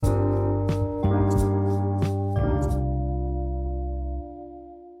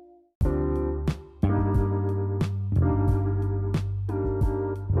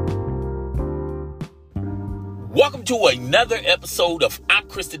Welcome to another episode of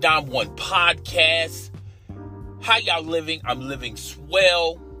ImChrisDaDon1 podcast. How y'all living? I'm living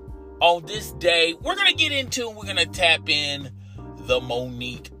swell. On this day, we're going to tap in the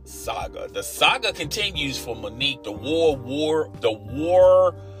Monique saga. The saga continues for Monique, the war.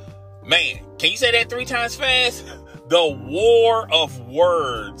 Man, can you say that 3 times fast? The war of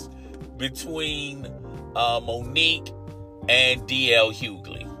words between Monique and D.L.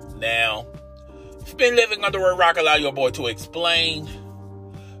 Hughley. Now, if you've been living under a rock, allow your boy to explain.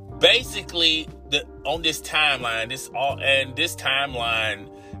 Basically, on this timeline, this timeline,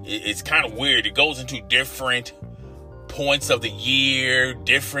 it's kind of weird. It goes into different points of the year,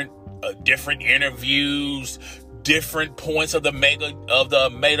 different interviews, different points of the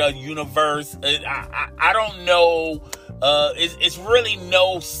meta universe. I don't know. It's really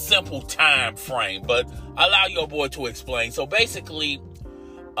no simple time frame, but allow your boy to explain. So basically,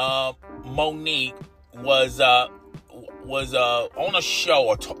 Monique was on a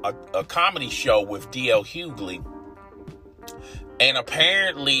show, a comedy show with D.L. Hughley, and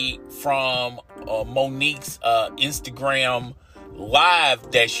apparently from Monique's Instagram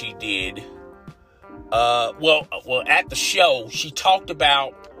live that she did, at the show, she talked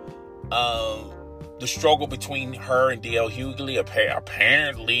about the struggle between her and D.L. Hughley.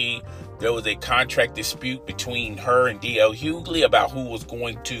 Apparently, there was a contract dispute between her and D.L. Hughley about who was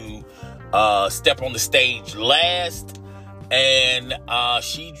going to step on the stage last. And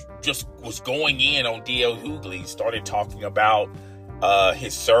she just was going in on D.L. Hughley, started talking about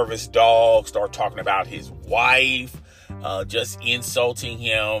his service dog, started talking about his wife, just insulting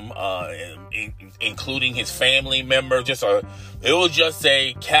him, including his family member. It was just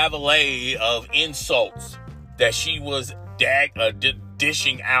a cavalier of insults that she was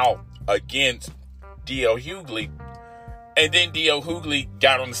dishing out against D.L. Hughley. And then D.L. Hughley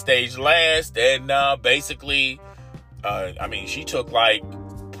got on the stage last, and basically, she took like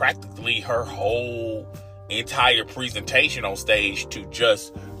practically her whole entire presentation on stage to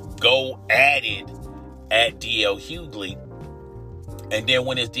just go at it at D.L. Hughley. And then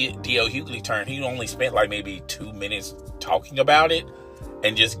when it's D.L. Hughley turn, he only spent like maybe 2 minutes talking about it,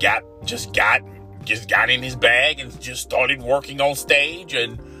 and just got in his bag and just started working on stage,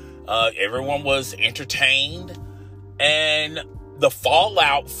 and everyone was entertained. And the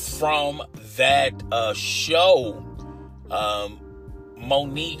fallout from that show,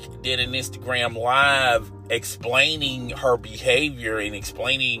 Monique did an Instagram live explaining her behavior and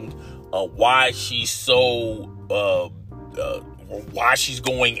explaining why she's why she's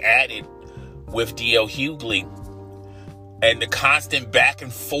going at it with D.L. Hughley, and the constant back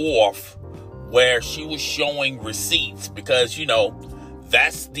and forth where she was showing receipts, because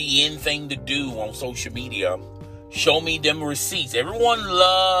that's the end thing to do on social media. Show me them receipts. Everyone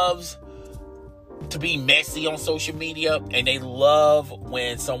loves to be messy on social media, and they love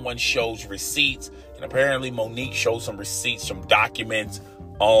when someone shows receipts. And apparently Monique showed some receipts, some documents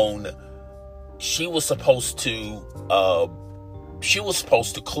on she was supposed to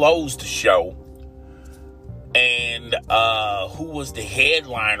close the show, and who was the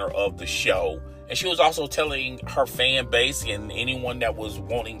headliner of the show. And she was also telling her fan base and anyone that was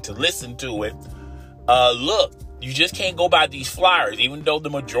wanting to listen to it, look, you just can't go by these flyers. Even though the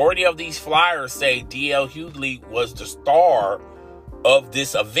majority of these flyers say D.L. Hughley was the star of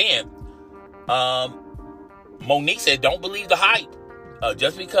this event, Monique said, don't believe the hype.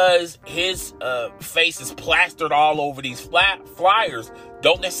 Just because his face is plastered all over these flyers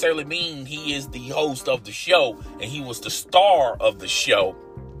don't necessarily mean he is the host of the show and he was the star of the show.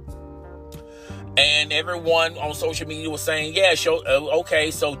 And everyone on social media was saying, okay,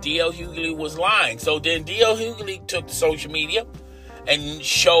 so D.L. Hughley was lying. So then D.L. Hughley took to social media and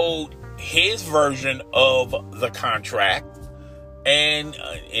showed his version of the contract. And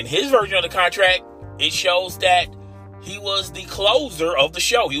in his version of the contract, it shows that he was the closer of the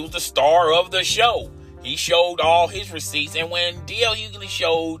show. He was the star of the show. He showed all his receipts. And when D.L. Hughley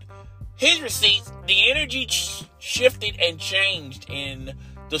showed his receipts, the energy shifted and changed in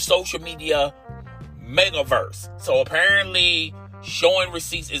the social media megaverse. So apparently showing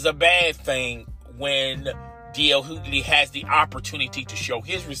receipts is a bad thing when D.L. Hughley has the opportunity to show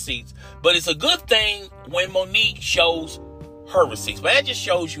his receipts. But it's a good thing when Monique shows her receipts. But that just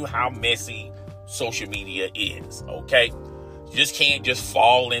shows you how messy social media is, okay? You just can't just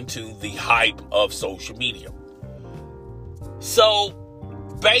fall into the hype of social media. So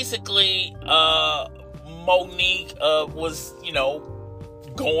basically, Monique was,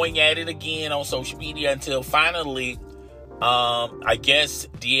 going at it again on social media until finally, I guess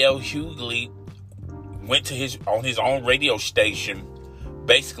D.L. Hughley went to on his own radio station,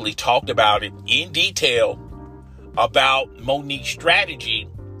 basically talked about it in detail, about Monique's strategy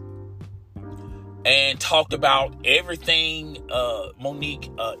and talked about everything Monique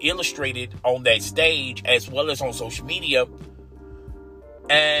illustrated on that stage as well as on social media.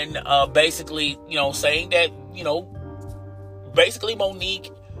 And basically, saying that, basically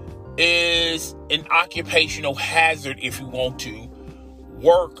Monique is an occupational hazard if you want to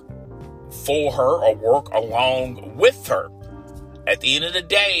work for her or work along with her. At the end of the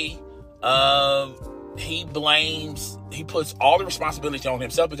day, he puts all the responsibility on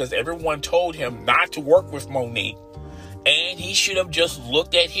himself because everyone told him not to work with Monique. And he should have just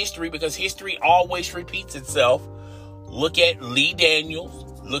looked at history, because history always repeats itself. Look at Lee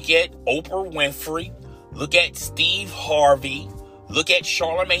Daniels. Look at Oprah Winfrey. Look at Steve Harvey. Look at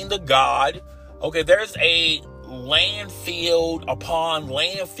Charlemagne the God. Okay, there's a landfill upon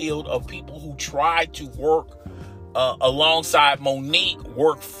landfill of people who tried to work alongside Monique,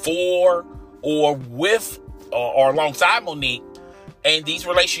 work for or with or alongside Monique, and these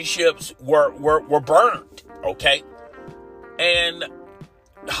relationships were burned. Okay, and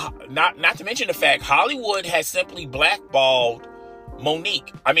not to mention the fact Hollywood has simply blackballed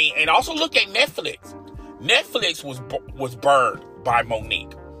Monique. I mean, and also look at Netflix. Netflix was burned by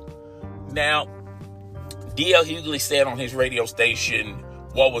Monique. Now, D.L. Hughley said on his radio station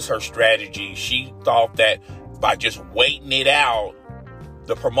what was her strategy. She thought that by just waiting it out,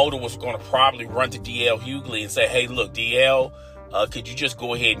 the promoter was going to probably run to D.L. Hughley and say, hey, look, D.L., could you just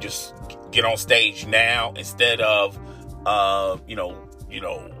go ahead and just get on stage now instead of,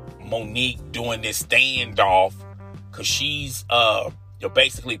 Monique doing this standoff, because she's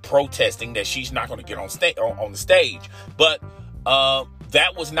basically protesting that she's not going to get on the stage. But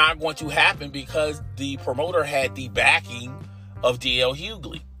that was not going to happen because the promoter had the backing of D.L.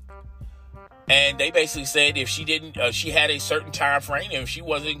 Hughley. And they basically said if she didn't, she had a certain time frame, and if she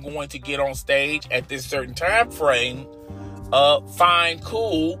wasn't going to get on stage at this certain time frame, fine,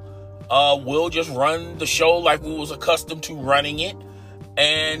 cool. We'll just run the show like we was accustomed to running it.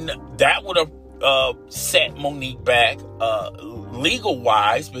 And that would have set Monique back legal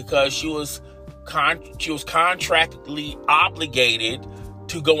wise, because she was contractually obligated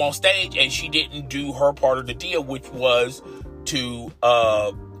to go on stage, and she didn't do her part of the deal, which was to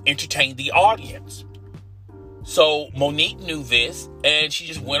entertain the audience. So Monique knew this, and she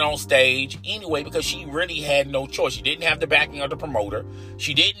just went on stage anyway because she really had no choice. She didn't have the backing of the promoter.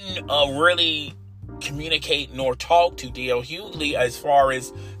 She didn't really communicate nor talk to D.L. Hughley as far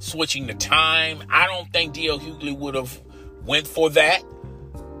as switching the time. I don't think D.L. Hughley would have went for that,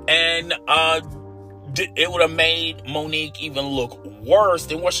 and it would have made Monique even look worse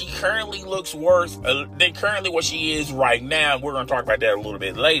than what she currently looks worse than currently what she is right now. We're going to talk about that a little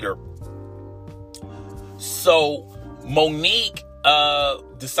bit later. So Monique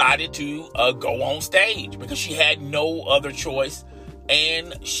decided to go on stage because she had no other choice,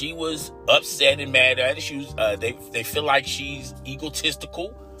 and she was upset and mad at it. She was, they feel like she's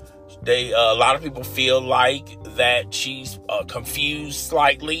egotistical. A lot of people feel like that she's confused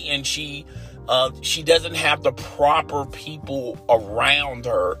slightly, and she doesn't have the proper people around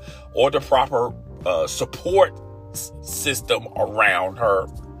her or the proper support system around her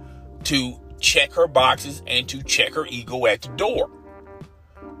to check her boxes and to check her ego at the door.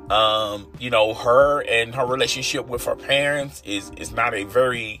 Her and her relationship with her parents is not a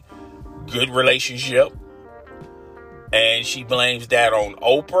very good relationship. And she blames that on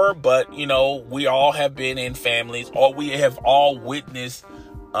Oprah. But, we all have been in families, or we have all witnessed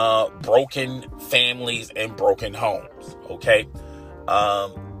broken families and broken homes. Okay.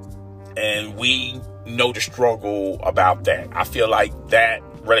 And we know the struggle about that. I feel like that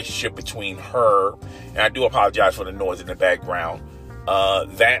relationship between her, and I do apologize for the noise in the background,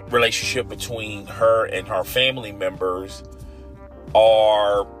 that relationship between her and her family members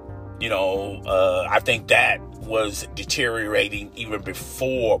are, I think that was deteriorating even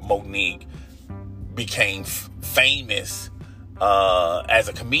before Monique became famous as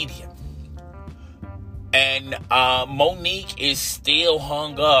a comedian. And Monique is still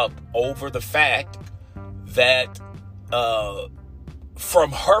hung up over the fact that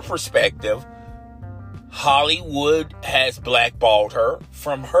from her perspective, Hollywood has blackballed her.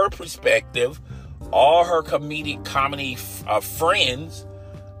 From her perspective, all her comedy friends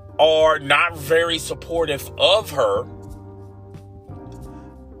are not very supportive of her.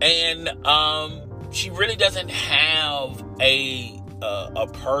 And she really doesn't have a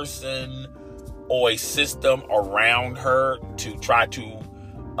person or a system around her to try to,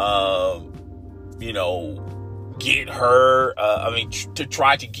 get her, to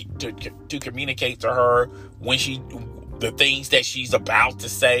try to communicate to her when the things that she's about to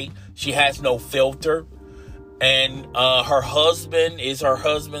say. She has no filter. And her husband is her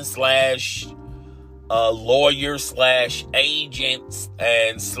husband slash lawyer slash agent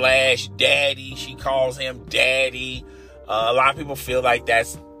and slash daddy. She calls him daddy. A lot of people feel like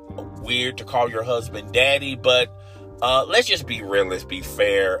that's weird to call your husband daddy, but let's just be real, let's be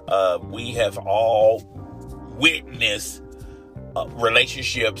fair. We have all witnessed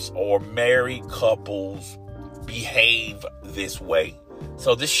relationships or married couples behave this way.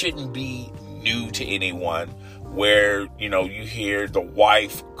 So this shouldn't be new to anyone, where, you know, you hear the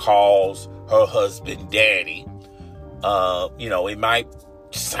wife calls her husband daddy. You know, it might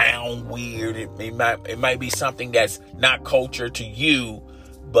sound weird. It might be something that's not culture to you,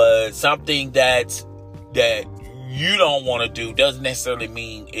 but something that you don't want to do doesn't necessarily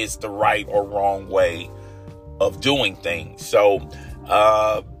mean it's the right or wrong way of doing things. So,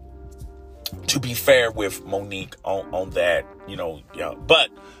 to be fair with Monique on that, you know, yeah, but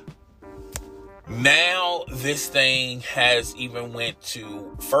now this thing has even went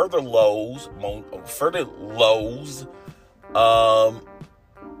to further lows.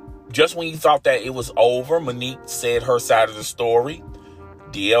 Just when you thought that it was over, Monique said her side of the story.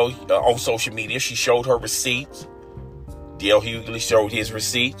 DL on social media, she showed her receipts. DL Hughley showed his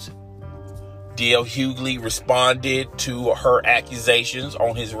receipts. DL Hughley responded to her accusations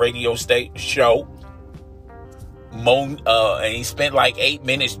on his radio show. And he spent like 8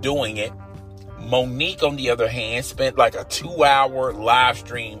 minutes doing it. Monique, on the other hand, spent like a 2-hour live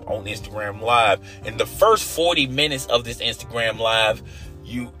stream on Instagram Live. And the first 40 minutes of this Instagram Live,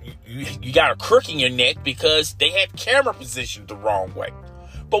 you got a crook in your neck because they had camera positioned the wrong way.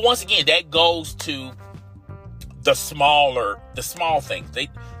 But once again, that goes to the small things. They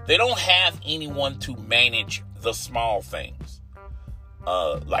don't have anyone to manage the small things.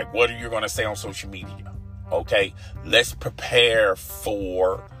 Like, what are you going to say on social media? Okay, let's prepare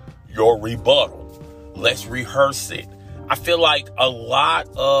for your rebuttal. Let's rehearse it. I feel like a lot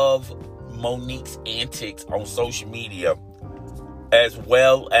of Monique's antics on social media, as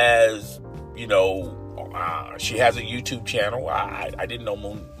well as, you know, she has a YouTube channel. I didn't know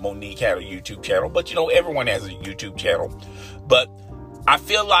Monique had a YouTube channel, but, you know, everyone has a YouTube channel. But I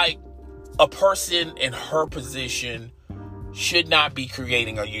feel like a person in her position should not be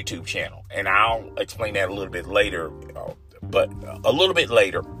creating a YouTube channel. And I'll explain that a little bit later,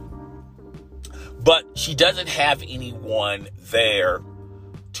 But she doesn't have anyone there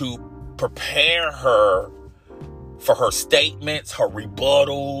to prepare her for her statements, her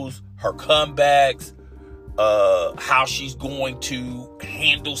rebuttals, her comebacks, how she's going to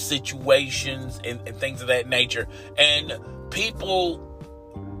handle situations and things of that nature. And people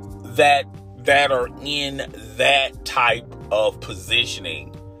that are in that type of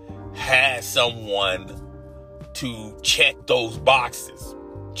positioning has someone to check those boxes.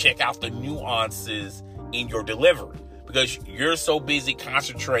 Check out the nuances in your delivery, because you're so busy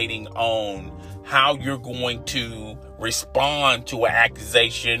concentrating on how you're going to respond to an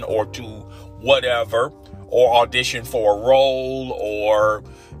accusation or to whatever, or audition for a role, or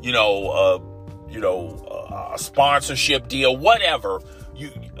a sponsorship deal, whatever.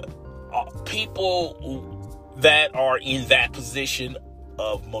 People that are in that position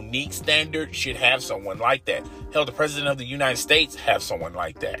of Monique's standard should have someone like that. Hell, the President of the United States have someone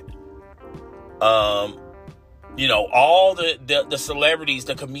like that. All the celebrities,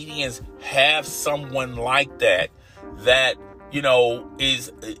 the comedians have someone like that,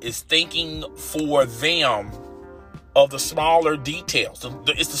 is thinking for them of the smaller details.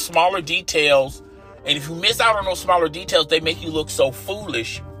 It's the smaller details. And if you miss out on those smaller details, they make you look so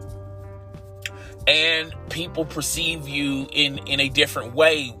foolish. And people perceive you in a different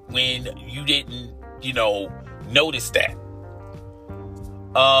way when you didn't, notice that.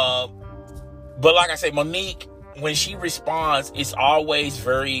 But like I say, Monique, when she responds, it's always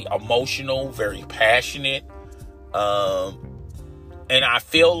very emotional, very passionate. And I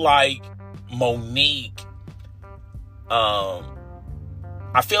feel like Monique,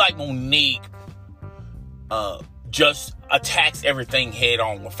 just attacks everything head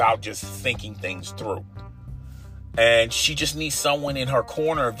on without just thinking things through. And she just needs someone in her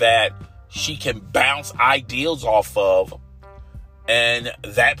corner that she can bounce ideals off of, and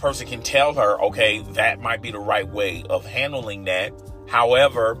that person can tell her, okay, that might be the right way of handling that.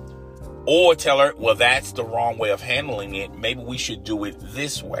 However, or tell her, well, that's the wrong way of handling it. Maybe we should do it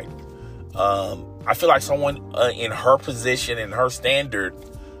this way. I feel like someone in her position, in her standard,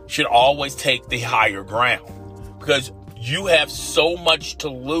 should always take the higher ground, because you have so much to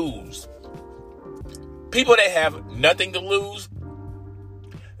lose. People that have nothing to lose,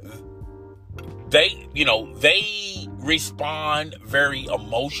 they respond very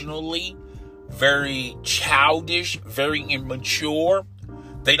emotionally very childish, very immature.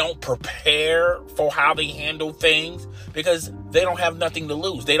 They don't prepare for how they handle things because they don't have nothing to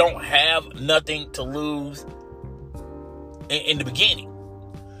lose. They don't have nothing to lose in the beginning.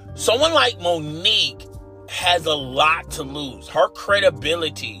 Someone like Monique has a lot to lose. Her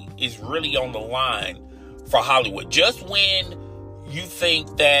credibility is really on the line for Hollywood. Just when you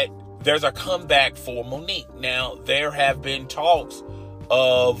think that there's a comeback for Monique. Now, there have been talks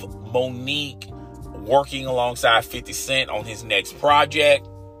of Monique working alongside 50 Cent on his next project.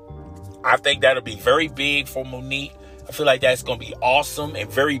 I think that'll be very big for Monique. I feel like that's going to be awesome and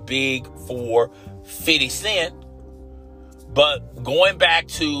very big for 50 Cent. But going back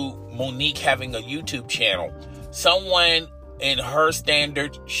to Monique having a YouTube channel, someone in her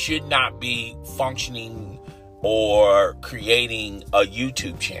standards should not be functioning or creating a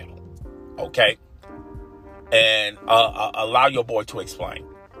YouTube channel. Okay? And allow your boy to explain.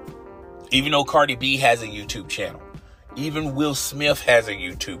 Even though Cardi B has a YouTube channel, even Will Smith has a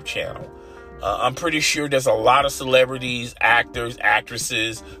YouTube channel. I'm pretty sure there's a lot of celebrities, actors,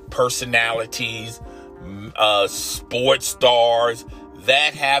 actresses, personalities, sports stars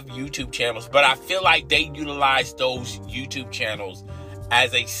that have YouTube channels. But I feel like they utilize those YouTube channels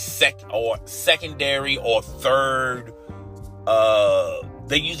as a secondary or third.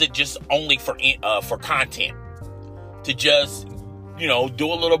 They use it just only for content, to just, do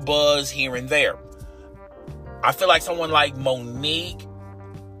a little buzz here and there. I feel like someone like Monique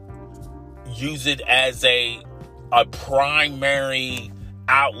use it as a primary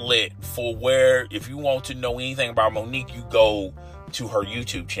outlet for where, if you want to know anything about Monique, you go to her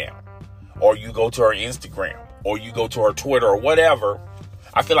YouTube channel, or you go to her Instagram, or you go to her Twitter, or whatever.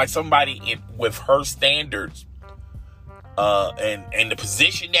 I feel like somebody with her standards and the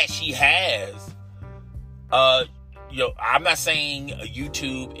position that she has, I'm not saying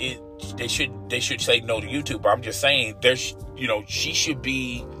YouTube they should say no to YouTube, but I'm just saying she should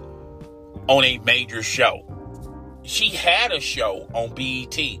be on a major show. She had a show on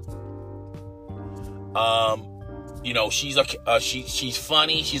BET. She's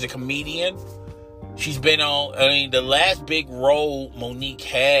funny. She's a comedian. She's been on. The last big role Monique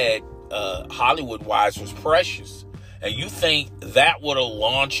had, Hollywood-wise, was Precious, and you think that would have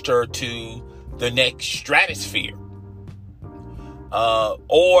launched her to the next stratosphere,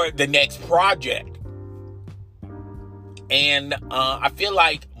 or the next project. And I feel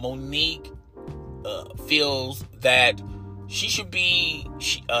like Monique feels that she should be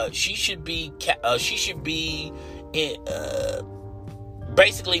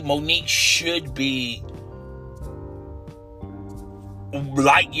basically Monique should be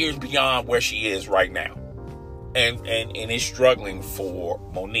light years beyond where she is right now, and is struggling for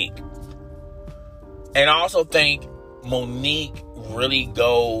Monique. And I also think Monique really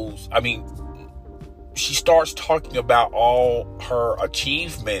goes, she starts talking about all her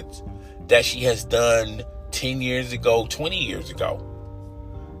achievements that she has done 10 years ago, 20 years ago.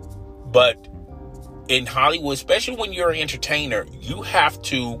 But in Hollywood, especially when you're an entertainer, you have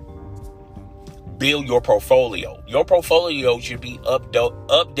to build your portfolio. Your portfolio should be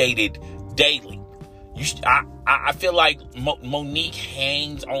updated daily. I feel like Monique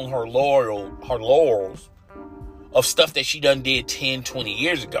hangs on her laurels of stuff that she done did 10, 20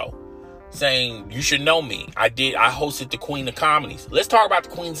 years ago. Saying, you should know me. I hosted the Queen of Comedies. Let's talk about the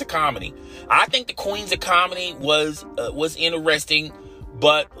Queens of Comedy. I think the Queens of Comedy was interesting,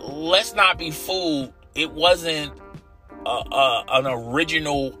 but let's not be fooled. It wasn't an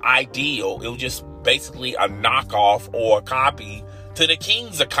original ideal. It was just basically a knockoff or a copy to the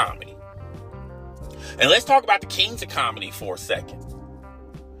Kings of Comedy. And let's talk about the Kings of Comedy for a second.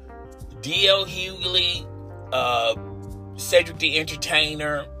 D.L. Hughley, Cedric the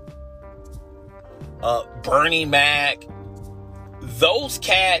Entertainer, Bernie Mac, those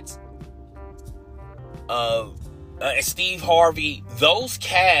cats, Steve Harvey, those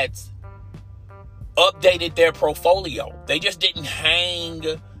cats updated their portfolio. They just didn't hang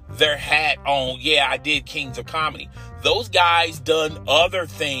their hat on, I did Kings of Comedy. Those guys done other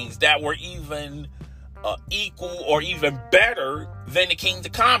things that were even equal or even better than the Kings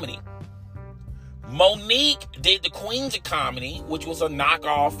of Comedy. Monique did the Queens of Comedy, which was a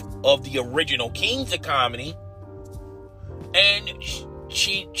knockoff of the original Kings of Comedy. And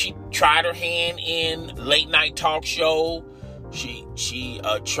she tried her hand in late night talk show. She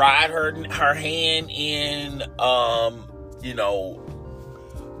tried her hand in,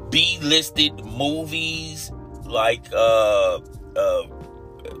 B-listed movies. Like,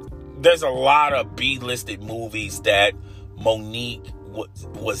 there's a lot of B-listed movies that Monique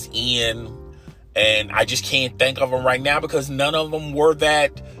was in. And I just can't think of them right now because none of them were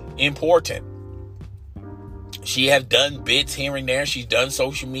that important. She have done bits here and there. She's done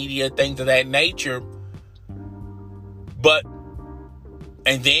social media, things of that nature.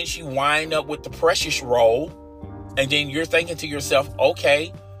 And then she wind up with the Precious role. And then you're thinking to yourself,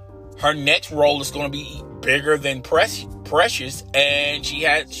 okay, her next role is going to be bigger than Precious. And she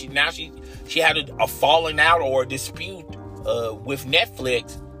had a falling out or a dispute with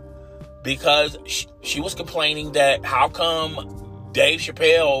Netflix because she was complaining that how come Dave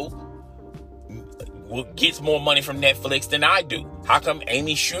Chappelle gets more money from Netflix than I do? How come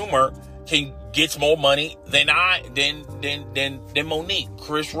Amy Schumer gets more money than Monique,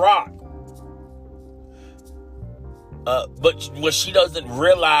 Chris Rock? But what she doesn't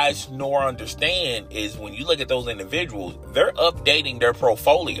realize nor understand is when you look at those individuals, they're updating their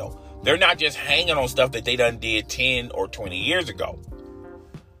portfolio. They're not just hanging on stuff that they done did 10 or 20 years ago.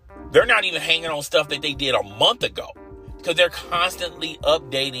 They're not even hanging on stuff that they did a month ago, because they're constantly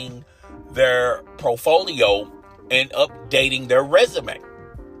updating their portfolio and updating their resume.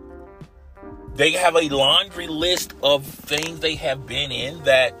 They have a laundry list of things they have been in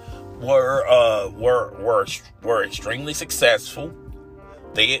that were extremely successful.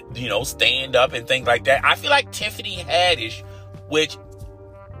 They, stand up and things like that. I feel like Tiffany Haddish, which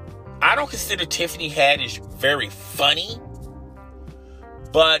I don't consider Tiffany Haddish very funny,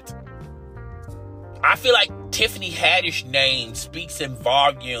 but I feel like Tiffany Haddish name speaks in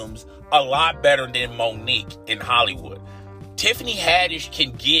volumes a lot better than Monique in Hollywood. Tiffany Haddish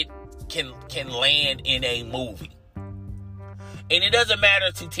can land in a movie. And it doesn't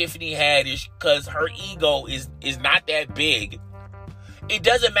matter to Tiffany Haddish because her ego is not that big. It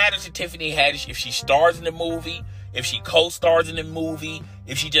doesn't matter to Tiffany Haddish if she stars in the movie, if she co-stars in the movie,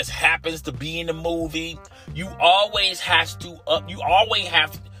 if she just happens to be in the movie. You always have to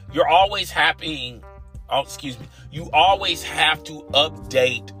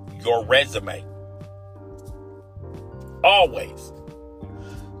update your resume. Always.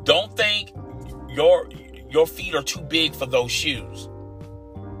 Don't think your feet are too big for those shoes.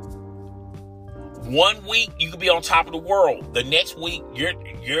 1 week you could be on top of the world. The next week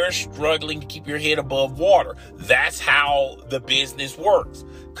you're struggling to keep your head above water. That's how the business works.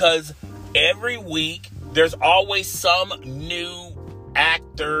 Because every week there's always some new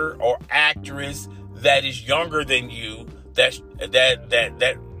actor or actress that is younger than you, that's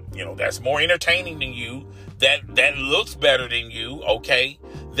more entertaining than you, that looks better than you, okay?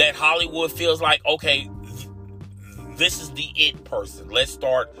 That Hollywood feels like, okay, this is the it person. Let's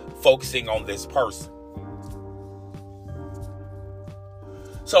start focusing on this person.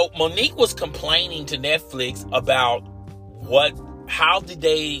 So Monique was complaining to Netflix about how did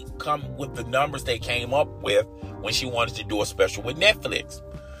they come with the numbers they came up with when she wanted to do a special with Netflix.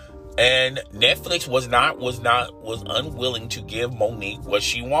 And Netflix was unwilling to give Monique what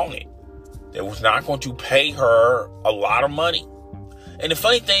she wanted. They was not going to pay her a lot of money. And the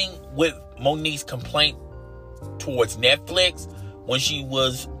funny thing with Monique's complaint towards Netflix, when she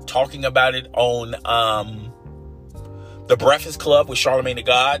was talking about it on The Breakfast Club with Charlamagne the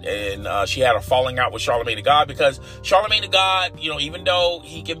God, and she had a falling out with Charlamagne the God because Charlamagne the God, even though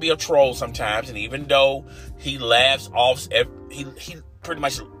he can be a troll sometimes, and even though he laughs off, he pretty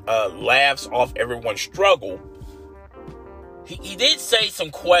much laughs off everyone's struggle, he did say some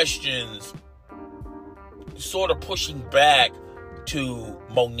questions sort of pushing back to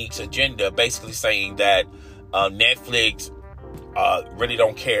Monique's agenda, basically saying that Netflix really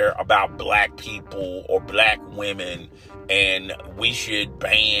don't care about black people or black women, and we should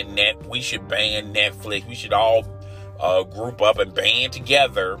ban Netflix. We should all group up and band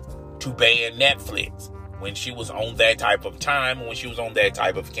together to ban Netflix when she was on that type of time, when she was on that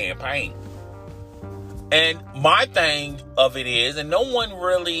type of campaign. And my thing of it is, and no one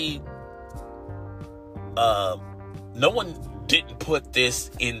didn't put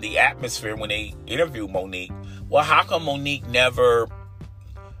this in the atmosphere when they interviewed Monique. Well, how come Monique never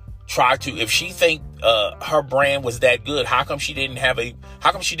tried to, if she think her brand was that good, how come she didn't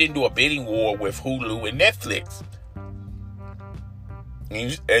do a bidding war with Hulu and Netflix?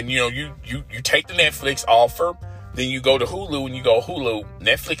 And you take the Netflix offer, then you go to Hulu and you go, Hulu,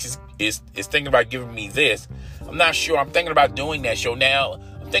 Netflix is thinking about giving me this. I'm not sure. I'm thinking about doing that show now.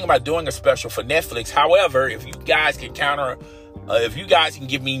 I'm thinking about doing a special for Netflix. However, if you guys can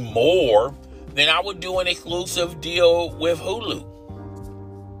give me more, then I would do an exclusive deal with Hulu.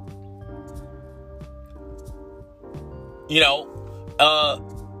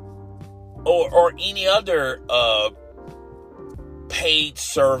 Or any other paid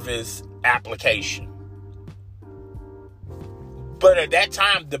service application. But at that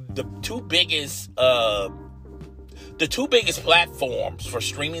time, the two biggest platforms for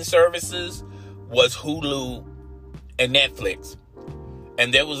streaming services was Hulu and Netflix.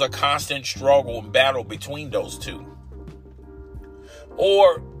 And there was a constant struggle and battle between those two.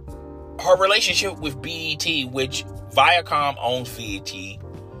 Or her relationship with BET, which Viacom owns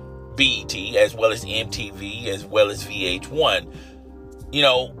BET, as well as MTV, as well as VH1. You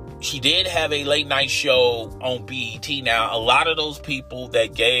know, she did have a late night show on BET. Now, a lot of those people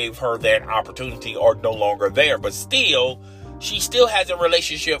that gave her that opportunity are no longer there, but still, she still has a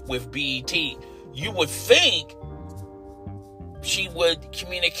relationship with BET. You would think she would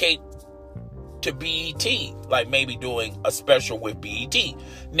communicate to BET, like maybe doing a special with BET.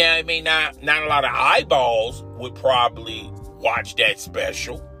 Now, it may not a lot of eyeballs would probably watch that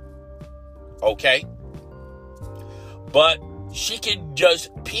special, okay? But she can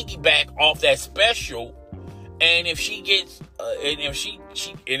just piggyback off that special, and if she gets if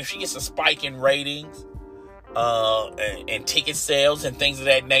she gets a spike in ratings, and ticket sales and things of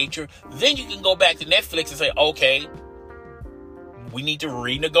that nature, then you can go back to Netflix and say, okay, we need to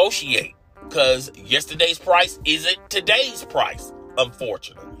renegotiate, because yesterday's price isn't today's price,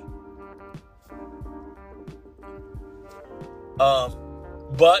 unfortunately.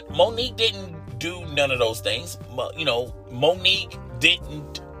 But Monique didn't do none of those things. You know, Monique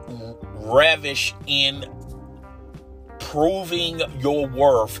didn't ravish in proving your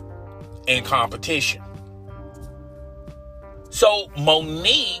worth in competition. So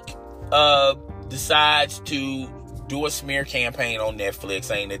Monique decides to do a smear campaign on Netflix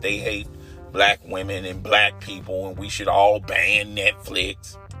saying that they hate black women and black people and we should all ban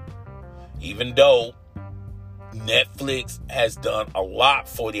Netflix. Even though Netflix has done a lot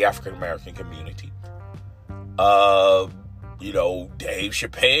for the African American community. You know, Dave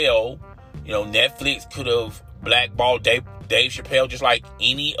Chappelle, you know, Netflix could have blackballed Dave Chappelle just like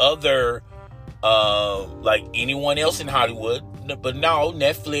any other, like anyone else in Hollywood. But no,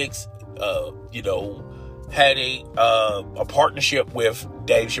 Netflix, you know, had a partnership with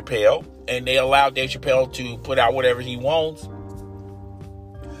Dave Chappelle, and they allowed Dave Chappelle to put out whatever he wants,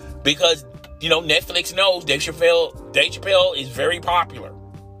 because, you know, Netflix knows Dave Chappelle is very popular.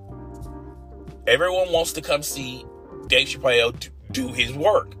 Everyone wants to come see Dave Chappelle do his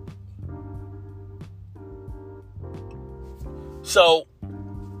work. So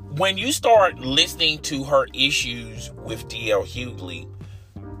when you start listening to her issues with D.L. Hughley,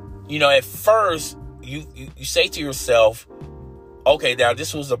 you know, at first you say to yourself, okay, now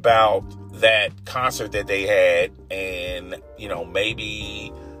this was about that concert that they had, and, you know,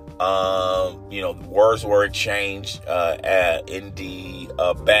 maybe, you know, words were exchanged in the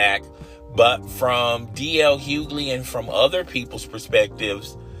back. But from D.L. Hughley and from other people's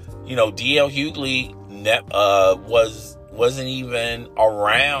perspectives, you know, D.L. Hughley wasn't even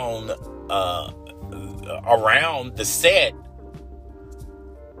around the set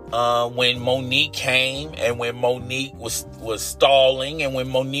when Monique came, and when Monique was stalling, and when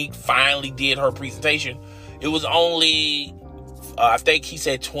Monique finally did her presentation. It was only, I think he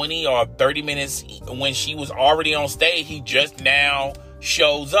said 20 or 30 minutes when she was already on stage. He just now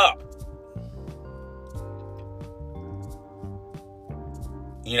shows up.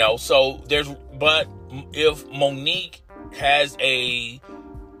 You know, so but if Monique has a,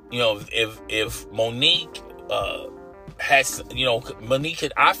 you know, if Monique has, you know,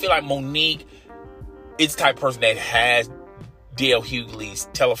 I feel like Monique is the type of person that has D.L. Hughley's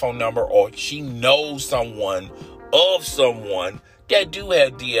telephone number, or she knows someone that do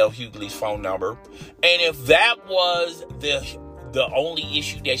have D.L. Hughley's phone number. And if that was the only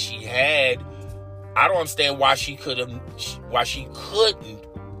issue that she had, I don't understand why she couldn't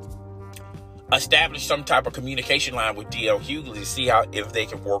establish some type of communication line with D.L. Hughley to see if they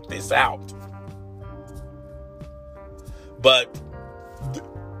can work this out. But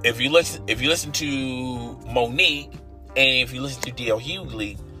if you listen to Monique, and if you listen to D.L.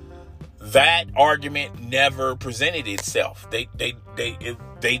 Hughley, that argument never presented itself. They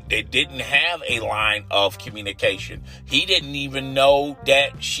didn't have a line of communication. He didn't even know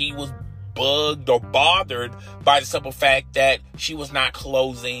that she was bugged or bothered by the simple fact that she was not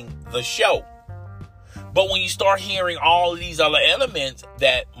closing the show. But when you start hearing all of these other elements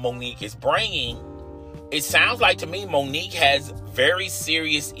that Monique is bringing, it sounds like to me Monique has very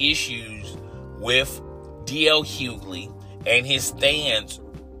serious issues with D.L. Hughley and his stance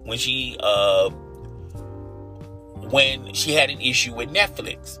when she had an issue with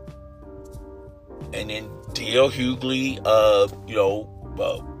Netflix. And then D.L. Hughley,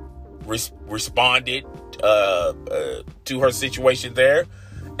 responded to her situation there.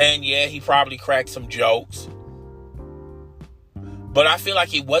 And yeah, he probably cracked some jokes. But I feel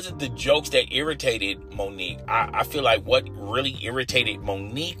like it wasn't the jokes that irritated Monique. I feel like what really irritated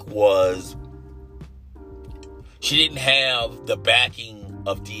Monique was She didn't have the backing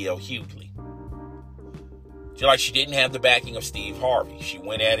of D.L. Hughley. She didn't have the backing of Steve Harvey. She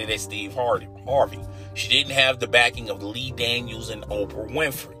went at it as Steve Harvey. She didn't have the backing of Lee Daniels and Oprah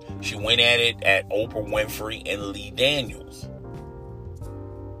Winfrey. She went at it at Oprah Winfrey and Lee Daniels.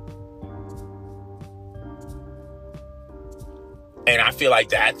 And I feel like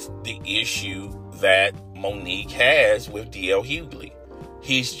that's the issue that Monique has with D.L. Hughley.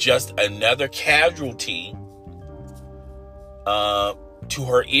 He's just another casualty to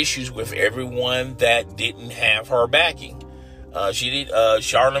her issues with everyone that didn't have her backing.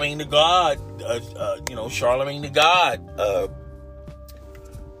 Charlemagne the God, Charlemagne the God.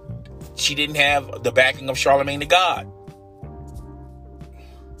 She didn't have the backing of Charlemagne the God.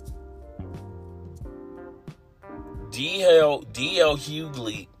 D.L.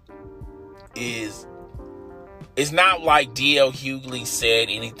 Hughley it's not like D.L. Hughley said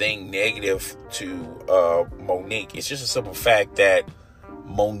anything negative to Monique. It's just a simple fact that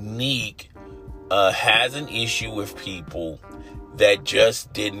Monique has an issue with people that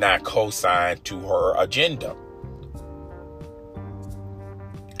just did not co-sign to her agenda.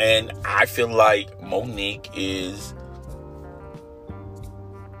 And I feel like Monique is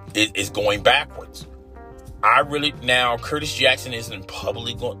going backwards. Now Curtis Jackson isn't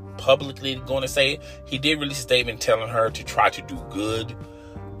publicly going to say it. He did release a statement telling her to try to do good.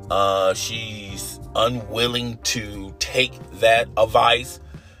 She's unwilling to take that advice,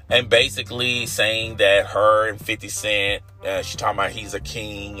 and basically saying that her and 50 Cent, she's talking about he's a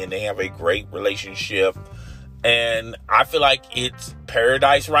king and they have a great relationship. And I feel like it's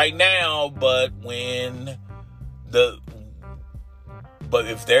paradise right now, but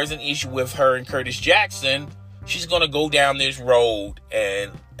if there's an issue with her and Curtis Jackson, she's going to go down this road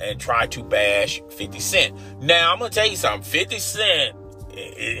and try to bash 50 Cent. Now, I'm going to tell you something. 50 Cent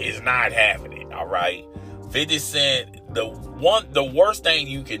is not having it, all right? 50 Cent, the worst thing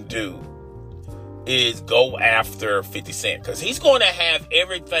you can do is go after 50 Cent, because he's going to have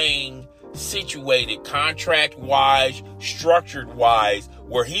everything situated contract-wise, structured-wise,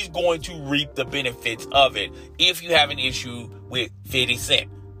 where he's going to reap the benefits of it if you have an issue with 50 Cent.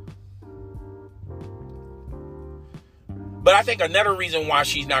 But I think another reason why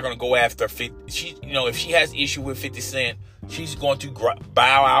she's not going to go after 50, if she has issue with 50 Cent, she's going to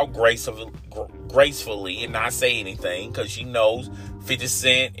bow out gracefully and not say anything, because she knows 50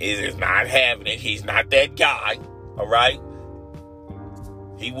 Cent is not having it. He's not that guy, all right?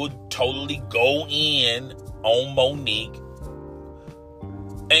 He would totally go in on Monique.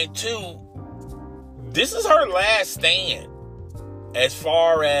 And two, this is her last stand as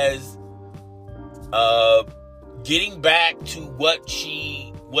far as getting back to what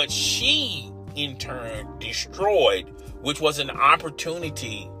she in turn destroyed, which was an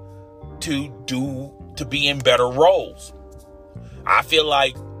opportunity to be in better roles. I feel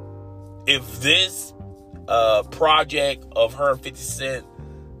like if this project of her and 50 Cent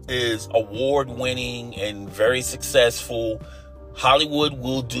is award-winning and very successful, Hollywood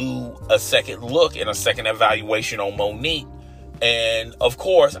will do a second look and a second evaluation on Monique. And of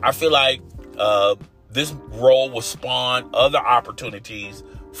course, I feel like this role will spawn other opportunities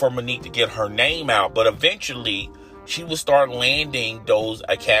for Monique to get her name out. But eventually, she will start landing those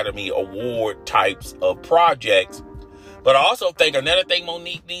Academy Award types of projects. But I also think another thing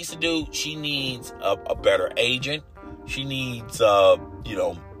Monique needs to do, she needs a better agent. She needs,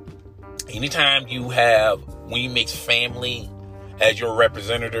 anytime when you mix family as your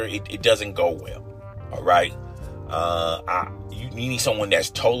representative, it doesn't go well. All right. You need someone that's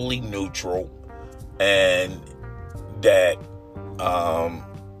totally neutral and that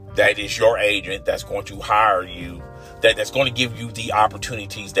is your agent, that's going to hire you, that's going to give you the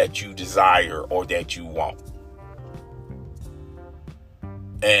opportunities that you desire or that you want.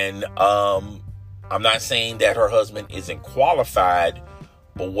 And I'm not saying that her husband isn't qualified,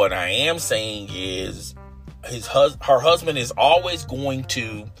 but what I am saying is her husband is always going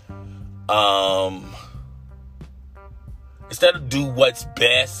to instead of do what's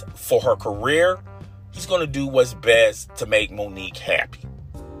best for her career, he's going to do what's best to make Monique happy.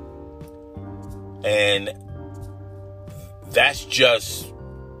 And that's just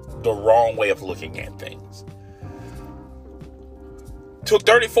the wrong way of looking at things. Took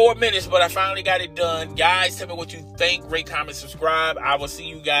 34 minutes, but I finally got it done. Guys, tell me what you think. Rate, comment, subscribe. I will see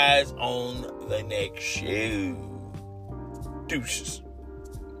you guys on the next show. Deuces.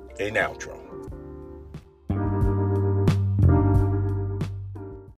 And outro.